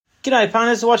G'day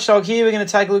punters, the Watchdog here. We're going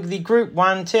to take a look at the Group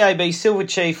 1 TAB Silver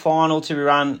Chief Final to be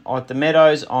run at the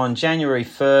Meadows on January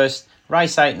 1st.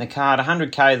 Race 8 in the card,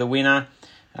 100k the winner.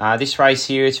 This race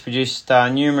here, it's produced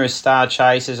numerous star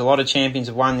chasers. A lot of champions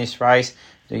have won this race.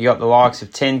 You got the likes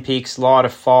of 10 Picks, Light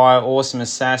of Fire, Awesome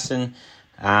Assassin,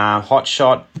 Hot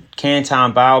Shot,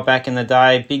 Cantan Bale back in the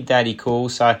day, Big Daddy Cool.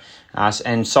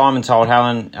 And Simon Told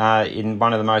Helen in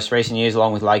one of the most recent years,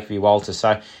 along with Lakeview Walter.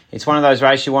 So it's one of those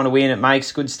races you want to win. It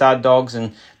makes good stud dogs,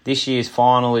 and this year's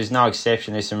final is no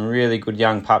exception. There's some really good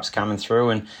young pups coming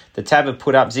through, and the tab have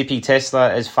put up Zippy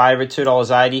Tesla as favourite,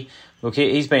 $2.80. Look,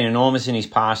 he's been enormous in his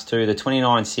past too. The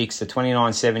 29.6, the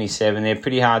 29.77, they're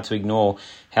pretty hard to ignore.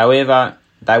 However,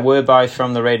 they were both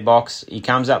from the red box. He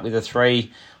comes up with a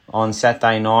 3 on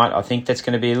Saturday night. I think that's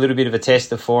going to be a little bit of a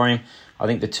tester for him. I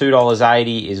think the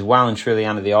 $2.80 is well and truly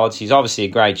under the odds. He's obviously a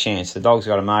great chance. The dog's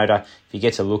got a motor. If you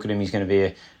get to look at him, he's going to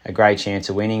be a great chance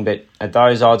of winning. But at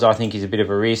those odds, I think he's a bit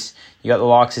of a risk. You got the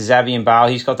likes of Xavier Bale.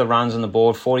 He's got the runs on the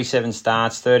board, 47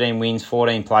 starts, 13 wins,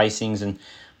 14 placings. And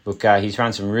look, he's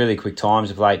run some really quick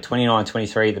times of late.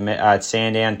 29.23 at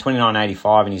Sandown,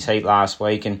 29.85 in his heat last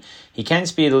week. And he can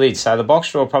spear the lid. So the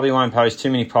box draw probably won't pose too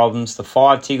many problems. The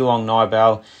 5 Tigalong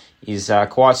Nibel is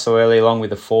quite so early, along with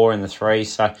the 4 and the 3.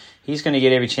 So he's going to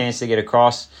get every chance to get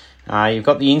across. You've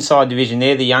got the inside division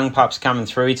there, the young pups coming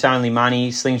through. It's Only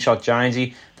Money, Slingshot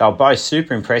Jonesy. They were both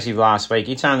super impressive last week.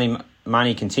 It's Only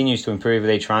Money continues to improve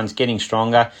with each run, getting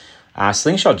stronger.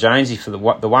 Slingshot Jonesy, for the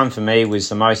one for me, was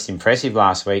the most impressive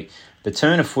last week. The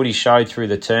turn of foot he showed through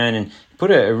the turn and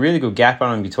put a really good gap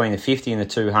on him between the 50 and the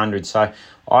 200. So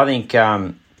I think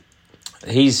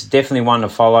he's definitely one to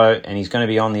follow, and he's going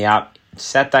to be on the up.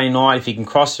 Saturday night, if he can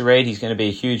cross the red, he's going to be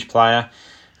a huge player.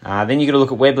 Then you've got to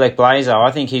look at Weblek Blazer.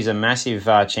 I think he's a massive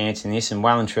chance in this and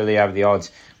well and truly over the odds.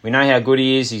 We know how good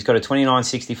he is. He's got a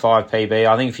 29.65 PB.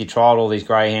 I think if you trialled all these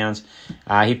greyhounds,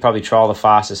 he'd probably trial the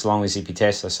fastest along with Zippy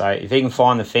Tesla. So if he can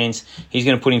find the fence, he's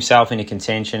going to put himself into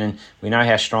contention, and we know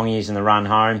how strong he is in the run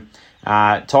home.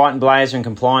 Titan Blazer and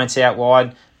Compliance out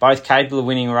wide, both capable of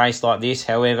winning a race like this.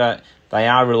 However, they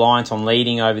are reliant on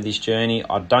leading over this journey.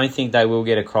 I don't think they will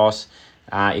get across.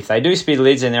 If they do speed the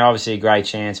lids, then they're obviously a great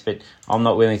chance, but I'm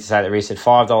not willing to take the risk. At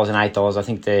 $5 and $8, I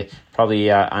think they're probably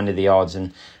under the odds.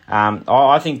 And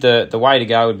I think the way to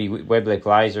go would be Weblek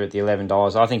Blazer at the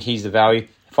 $11. I think he's the value.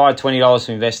 If I had $20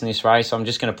 to invest in this race, I'm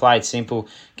just going to play it simple.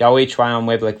 Go each way on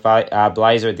Weblek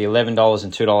Blazer at the $11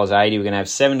 and $2.80. We're going to have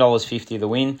 $7.50 the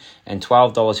win and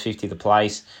 $12.50 the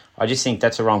place. I just think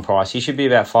that's the wrong price. He should be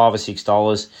about $5 or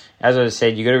 $6. As I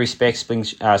said, you've got to respect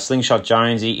Slingshot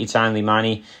Jonesy, It's Only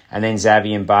Money, and then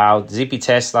Xavier Bale. Zippy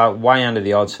Tesla, way under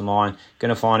the odds for mine. Going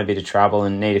to find a bit of trouble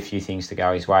and need a few things to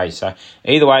go his way. So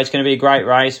either way, it's going to be a great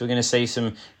race. We're going to see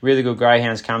some really good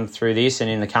greyhounds come through this, and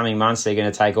in the coming months, they're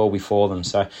going to take all before them.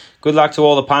 So good luck to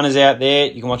all the punters out there.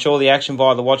 You can watch all the action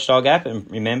via the Watchdog app,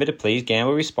 and remember to please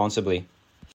gamble responsibly.